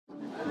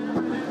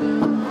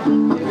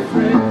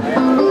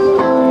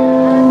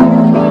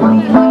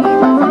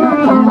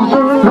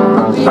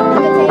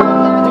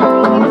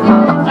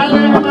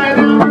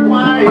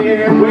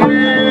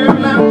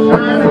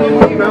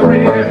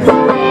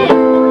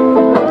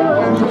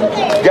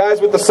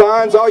With the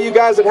signs, all you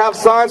guys that have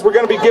signs, we're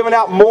going to be giving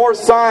out more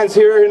signs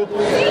here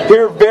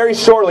very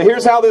shortly.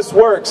 Here's how this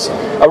works.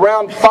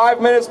 Around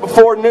 5 minutes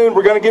before noon,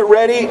 we're going to get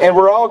ready, and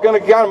we're all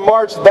going to kind of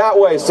march that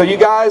way. So you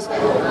guys,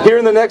 here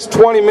in the next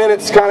 20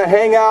 minutes, kind of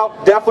hang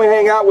out. Definitely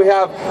hang out. We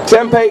have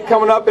Tempeh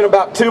coming up in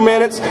about 2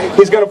 minutes.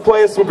 He's going to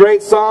play us some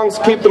great songs,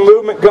 keep the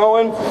movement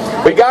going.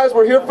 But guys,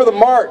 we're here for the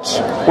march.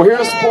 We're here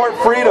to support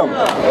freedom.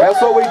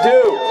 That's what we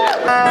do.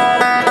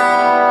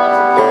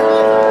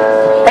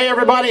 Hey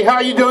everybody, how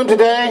are you doing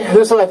today?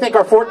 This is, I think,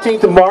 our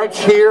 14th of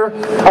March here.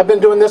 I've been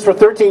doing this for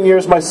 13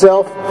 years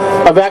myself.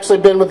 I've actually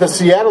been with the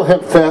Seattle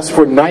Hemp Fest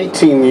for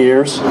 19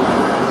 years.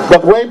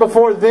 But way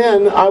before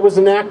then, I was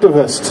an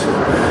activist.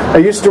 I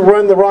used to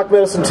run the rock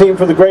medicine team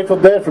for the Grateful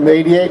Dead from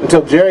 '88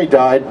 until Jerry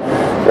died.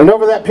 And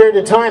over that period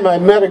of time, I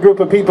met a group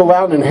of people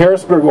out in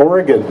Harrisburg,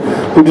 Oregon,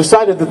 who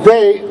decided that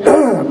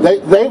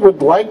they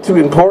would like to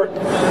import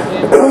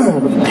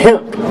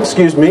hemp,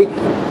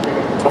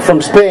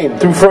 from Spain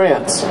through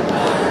France.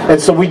 And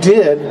so we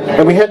did,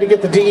 and we had to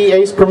get the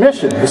DEA's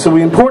permission. So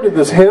we imported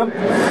this hemp,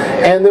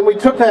 and then we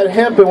took that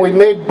hemp and we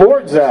made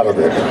boards out of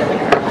it.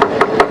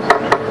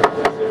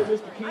 Mr.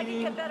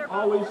 Keating,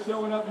 always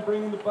showing up and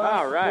bringing the bus,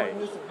 all right. supporting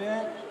this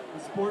event,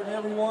 and supporting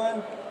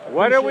everyone.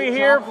 What are we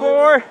here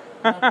for?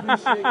 Freedom!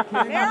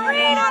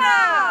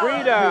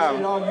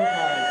 Freedom! Appreciate all you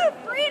guys.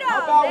 Freedom!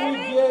 How about we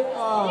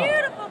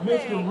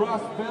get Mr.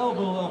 Russ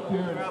Belville up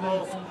here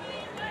and say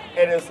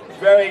It is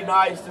very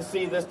nice to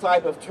see this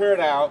type of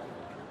turnout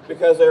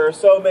because there are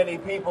so many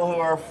people who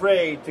are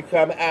afraid to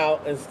come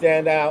out and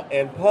stand out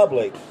in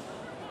public.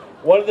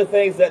 One of the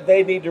things that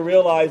they need to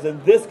realize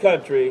in this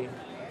country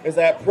is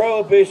that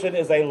prohibition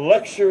is a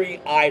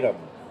luxury item.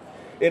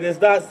 It is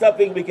not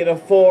something we can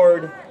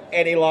afford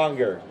any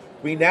longer.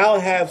 We now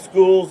have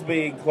schools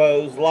being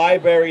closed,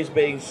 libraries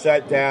being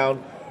shut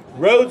down,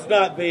 roads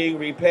not being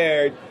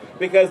repaired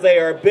because they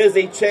are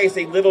busy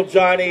chasing little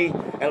Johnny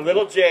and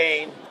little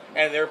Jane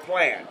and their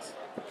plans.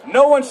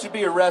 no one should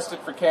be arrested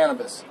for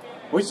cannabis.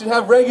 We should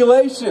have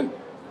regulation.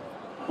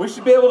 We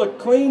should be able to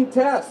clean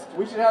test.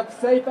 We should have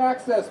safe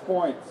access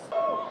points.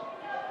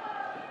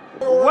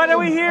 What are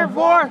we here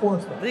for?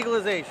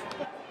 Legalization.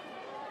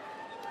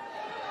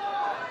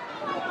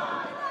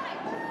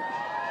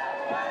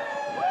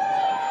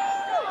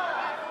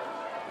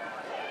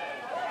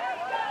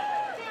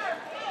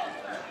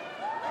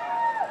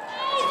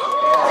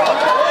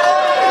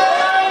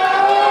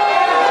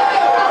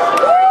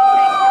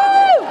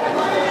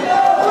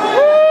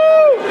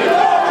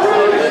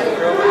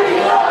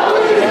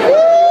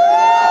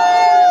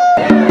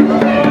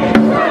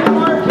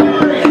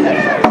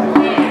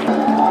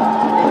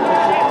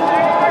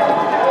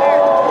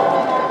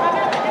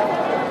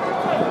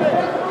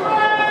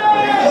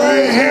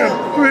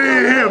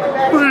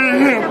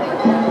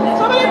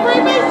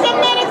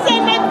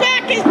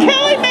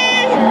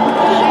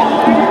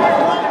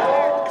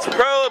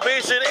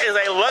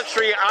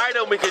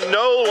 We can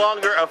no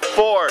longer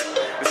afford.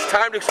 It's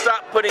time to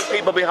stop putting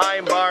people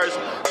behind bars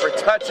for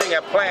touching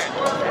a plant.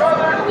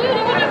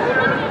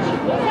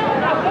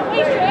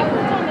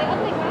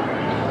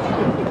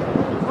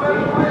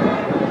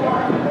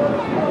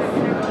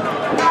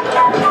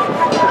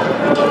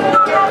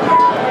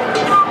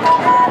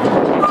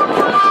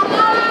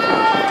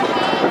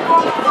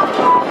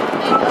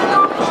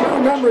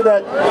 Remember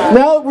that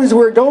now as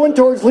we're going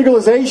towards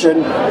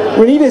legalization,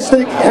 we need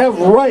to have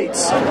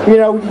rights. You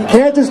know, you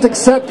can't just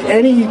accept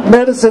any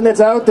medicine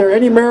that's out there,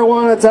 any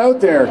marijuana that's out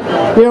there.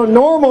 You know,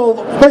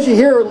 NORML, especially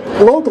here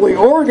locally,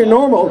 Oregon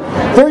NORML,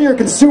 they're your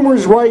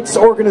consumers' rights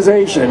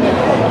organization.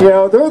 You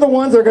know, they're the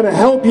ones that are going to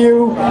help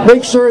you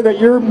make sure that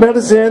your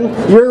medicine,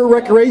 your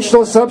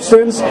recreational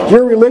substance,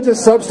 your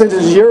religious substance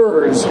is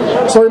yours.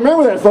 So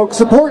remember that, folks.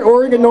 Support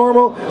Oregon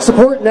NORML,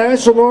 support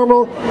National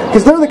NORML,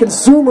 because they're the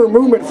consumer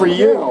movement for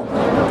you.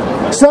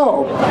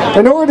 So,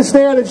 in order to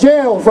stay out of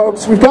jail,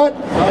 folks, we've got,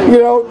 you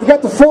know, we've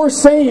got the 4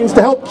 sayings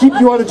to help keep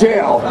you out of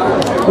jail.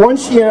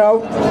 Once, you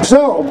know,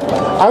 so,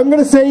 I'm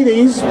going to say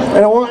these,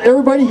 and I want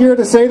everybody here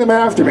to say them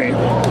after me.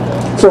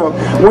 So,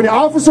 when the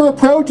officer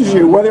approaches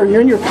you, whether you're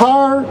in your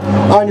car,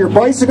 on your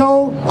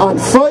bicycle, on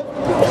foot,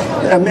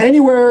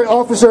 anywhere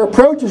officer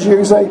approaches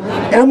you, say,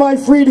 "Am I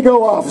free to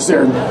go,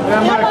 officer?"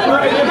 Am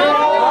I free to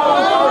go?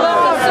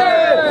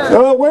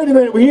 Oh, wait a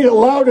minute, we need it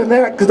louder than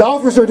that because the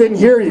officer didn't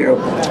hear you.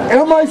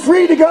 Am I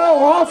free to go,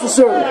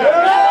 officer?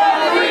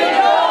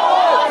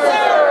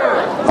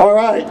 All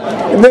right,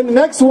 and then the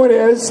next one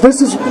is, this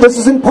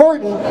is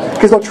important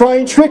because they'll try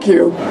and trick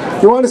you.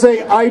 You want to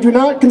say, "I do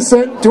not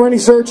consent to any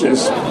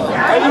searches."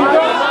 I do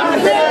not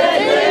consent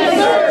to any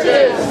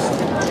searches.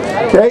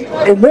 Okay,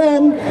 and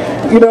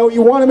then, you know,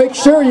 you want to make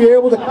sure you're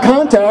able to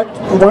contact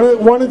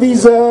one of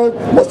these,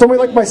 somebody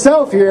like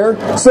myself here.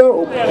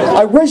 So,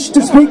 I wish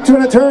to speak to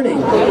an attorney.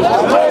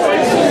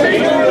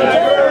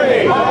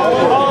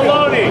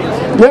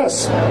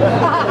 Yes.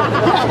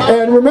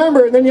 And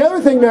remember, and then the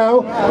other thing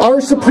now,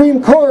 our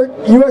Supreme Court,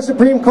 U.S.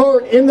 Supreme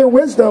Court, in their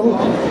wisdom,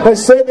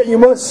 has said that you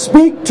must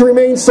speak to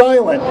remain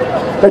silent.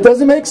 That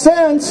doesn't make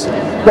sense,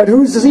 but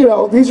who's, you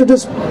know, these are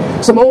just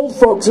some old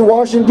folks in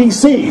Washington,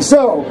 D.C.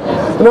 So,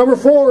 number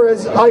 4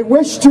 is, I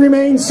wish to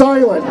remain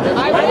silent.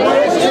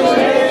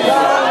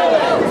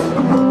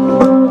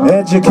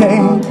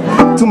 Educate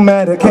to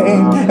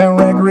medicate and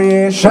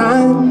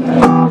recreation.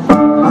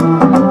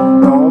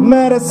 No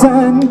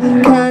medicine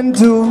can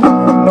do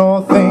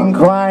nothing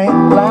quite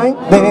like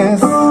this.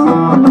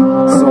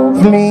 So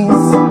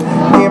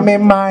please give me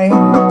my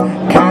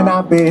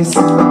cannabis.